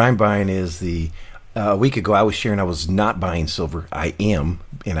 what I'm buying is a week ago I was sharing I was not buying silver. I am.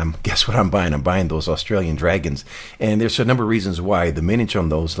 And guess what I'm buying? I'm buying those Australian dragons. And there's a number of reasons why. The mintage on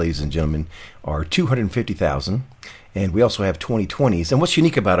those, ladies and gentlemen, are 250,000. And we also have 2020s. And what's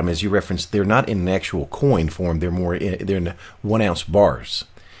unique about them, as you referenced, they're not in an actual coin form. They're in 1 ounce bars.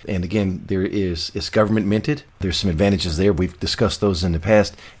 And again, it's government minted. There's some advantages there. We've discussed those in the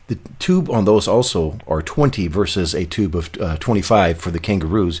past. The tube on those also are 20 versus a tube of 25 for the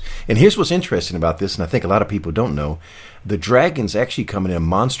kangaroos. And here's what's interesting about this, and I think a lot of people don't know. The dragons actually come in a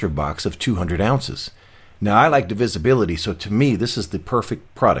monster box of 200 ounces. Now, I like divisibility, so to me, this is the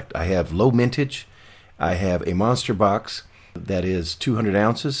perfect product. I have low mintage. I have a monster box that is 200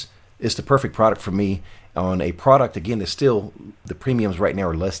 ounces. It's the perfect product for me on a product, again, that's still, the premiums right now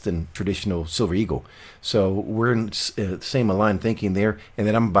are less than traditional Silver Eagle. So we're in the same aligned thinking there. And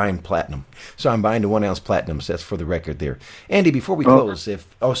then I'm buying platinum. So I'm buying the 1 ounce platinums. That's for the record there. Andy, before we close, go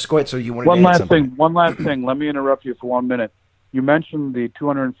ahead. So you wanted to add something? One last thing. Let me interrupt you for 1 minute. You mentioned the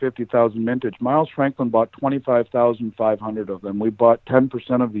 250,000 mintage. Miles Franklin bought 25,500 of them. We bought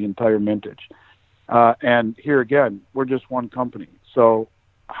 10% of the entire mintage. And here again, we're just one company. So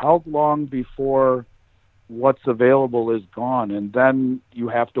how long before what's available is gone, and then you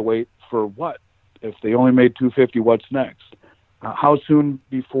have to wait for what? If they only made 250, what's next? How soon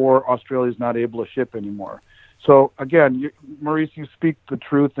before Australia's not able to ship anymore? So again, Maurice, you speak the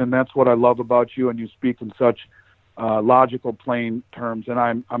truth, and that's what I love about you, and you speak in such logical, plain terms. And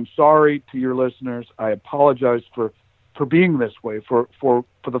I'm sorry to your listeners. I apologize for being this way, for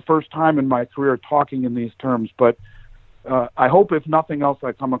the first time in my career talking in these terms, but I hope, if nothing else,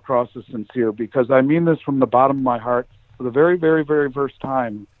 I come across as sincere, because I mean this from the bottom of my heart. For the very, very, very first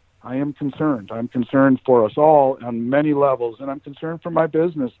time, I am concerned. I'm concerned for us all on many levels, and I'm concerned for my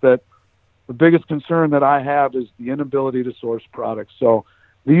business. That the biggest concern that I have is the inability to source products. So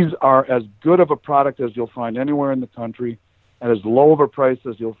these are as good of a product as you'll find anywhere in the country, at as low of a price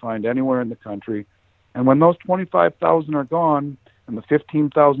as you'll find anywhere in the country. And when those 25,000 are gone, and the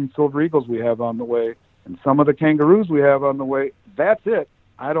 15,000 Silver Eagles we have on the way, and some of the kangaroos we have on the way, that's it.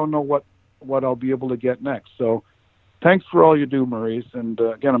 I don't know what I'll be able to get next. So thanks for all you do, Maurice. And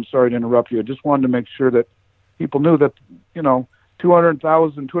again, I'm sorry to interrupt you. I just wanted to make sure that people knew that,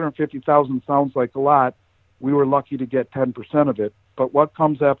 200,000, 250,000 sounds like a lot. We were lucky to get 10% of it. But what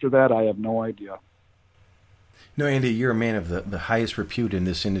comes after that, I have no idea. No, Andy, you're a man of the highest repute in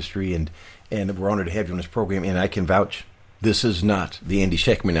this industry, and we're honored to have you on this program, and I can vouch. This is not the Andy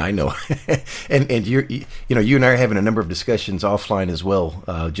Schectman I know. and you and I are having a number of discussions offline as well,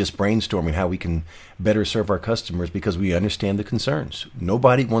 just brainstorming how we can better serve our customers, because we understand the concerns.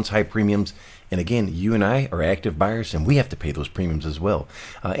 Nobody wants high premiums. And again, you and I are active buyers, and we have to pay those premiums as well.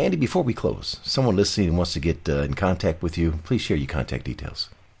 Andy, before we close, someone listening wants to get in contact with you. Please share your contact details.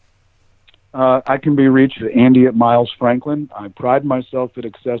 I can be reached at Andy at Miles Franklin. I pride myself at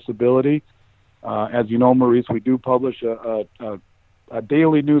accessibility. As you know, Maurice, we do publish a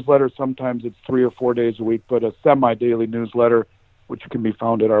daily newsletter. Sometimes it's 3 or 4 days a week, but a semi-daily newsletter, which can be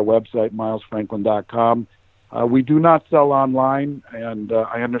found at our website, milesfranklin.com. We do not sell online, and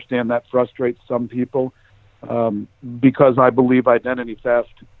I understand that frustrates some people because I believe identity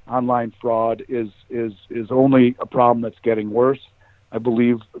theft, online fraud is only a problem that's getting worse. I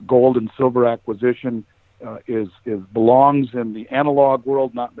believe gold and silver acquisition belongs in the analog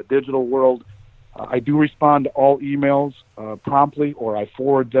world, not in the digital world. I do respond to all emails promptly, or I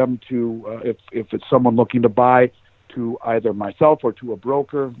forward them to, if it's someone looking to buy, to either myself or to a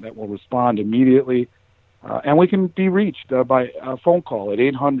broker that will respond immediately. And we can be reached by a phone call at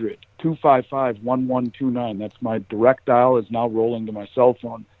 800-255-1129. That's my direct dial, is now rolling to my cell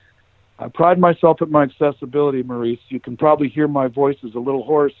phone. I pride myself at my accessibility, Maurice. You can probably hear my voice is a little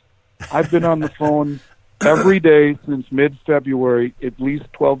hoarse. I've been on the phone every day since mid-February, at least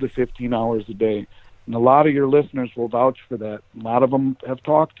 12 to 15 hours a day. And a lot of your listeners will vouch for that. A lot of them have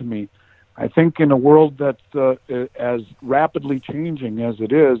talked to me. I think in a world that's as rapidly changing as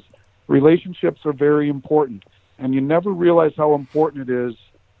it is, relationships are very important. And you never realize how important it is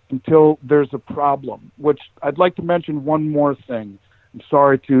until there's a problem, which I'd like to mention one more thing. I'm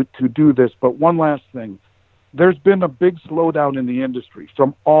sorry to do this, but one last thing. There's been a big slowdown in the industry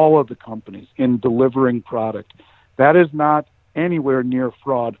from all of the companies in delivering product. That is not anywhere near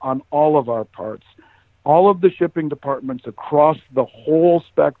fraud on all of our parts. All of the shipping departments across the whole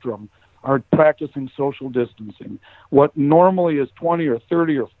spectrum are practicing social distancing. What normally is 20 or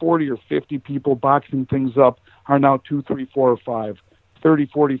 30 or 40 or 50 people boxing things up are now 2, 3, 4, or 5, 30,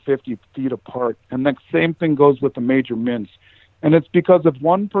 40, 50 feet apart. And the same thing goes with the major mints. And it's because if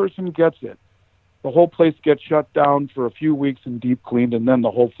one person gets it, the whole place gets shut down for a few weeks and deep cleaned, and then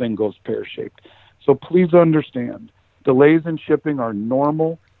the whole thing goes pear-shaped. So please understand, delays in shipping are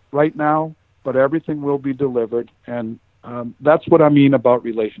normal right now, but everything will be delivered. And that's what I mean about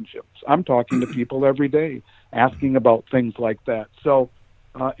relationships. I'm talking to people every day asking about things like that. So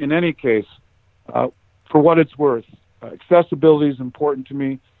in any case, for what it's worth, accessibility is important to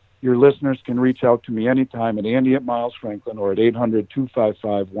me. Your listeners can reach out to me anytime at Andy@MilesFranklin or at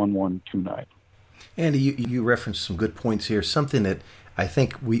 800-255-1129. Andy, you referenced some good points here, something that I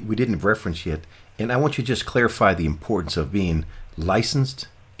think we didn't reference yet. And I want you to just clarify the importance of being licensed,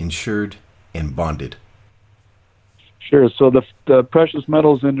 insured, and bonded. Sure. So the precious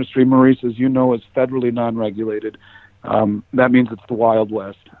metals industry, Maurice, as you know, is federally non-regulated. That means it's the Wild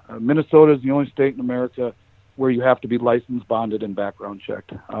West. Minnesota is the only state in America where you have to be licensed, bonded, and background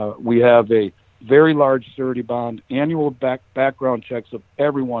checked. We have a very large surety bond, annual background checks of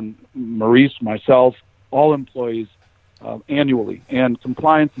everyone, Maurice, myself, all employees, annually, and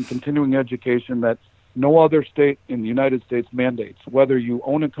compliance and continuing education that no other state in the United States mandates. Whether you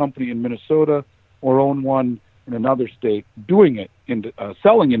own a company in Minnesota or own one in another state, doing it,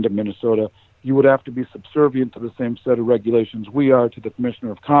 selling into Minnesota, you would have to be subservient to the same set of regulations we are to the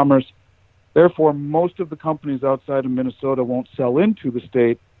Commissioner of Commerce. Therefore, most of the companies outside of Minnesota won't sell into the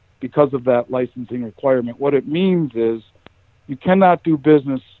state because of that licensing requirement. What it means is you cannot do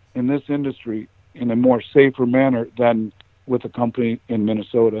business in this industry in a more safer manner than with a company in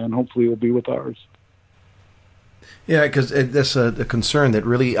Minnesota, and hopefully it will be with ours. Yeah, because that's a concern that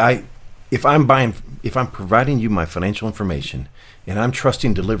really if I'm providing you my financial information and I'm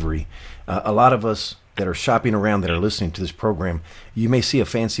trusting delivery, a lot of us that are shopping around that are listening to this program, you may see a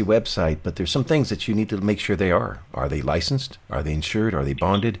fancy website, but there's some things that you need to make sure they are. Are they licensed? Are they insured? Are they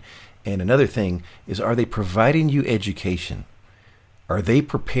bonded? And another thing is, are they providing you education? Are they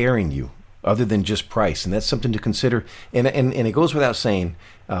preparing you other than just price? And that's something to consider. And it goes without saying,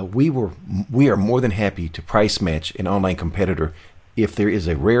 we are more than happy to price match an online competitor if there is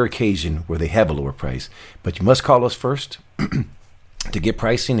a rare occasion where they have a lower price. But you must call us first to get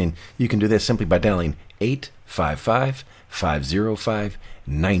pricing, and you can do that simply by dialing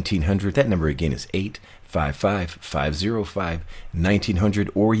 855-505-1900. That number again is 855-505-1900,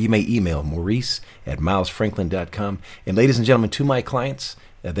 or you may email Maurice@milesfranklin.com. And ladies and gentlemen, to my clients,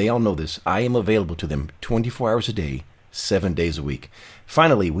 they all know this, I am available to them 24 hours a day, 7 days a week.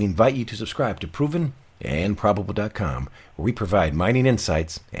 Finally, we invite you to subscribe to ProvenandProbable.com, where we provide mining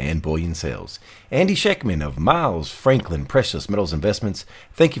insights and bullion sales. Andy Schekman of Miles Franklin Precious Metals Investments,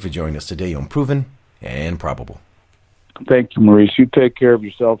 thank you for joining us today on Proven and Probable. Thank you, Maurice. You take care of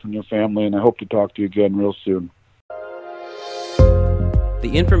yourself and your family, and I hope to talk to you again real soon.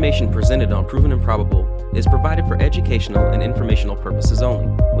 The information presented on Proven and Probable is provided for educational and informational purposes only,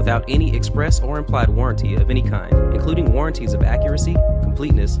 without any express or implied warranty of any kind, including warranties of accuracy,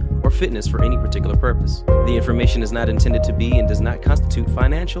 completeness, or fitness for any particular purpose. The information is not intended to be and does not constitute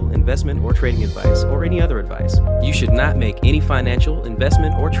financial, investment, or trading advice, or any other advice. You should not make any financial,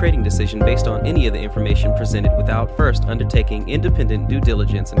 investment, or trading decision based on any of the information presented without first undertaking independent due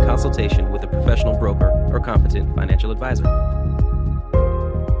diligence and consultation with a professional broker or competent financial advisor.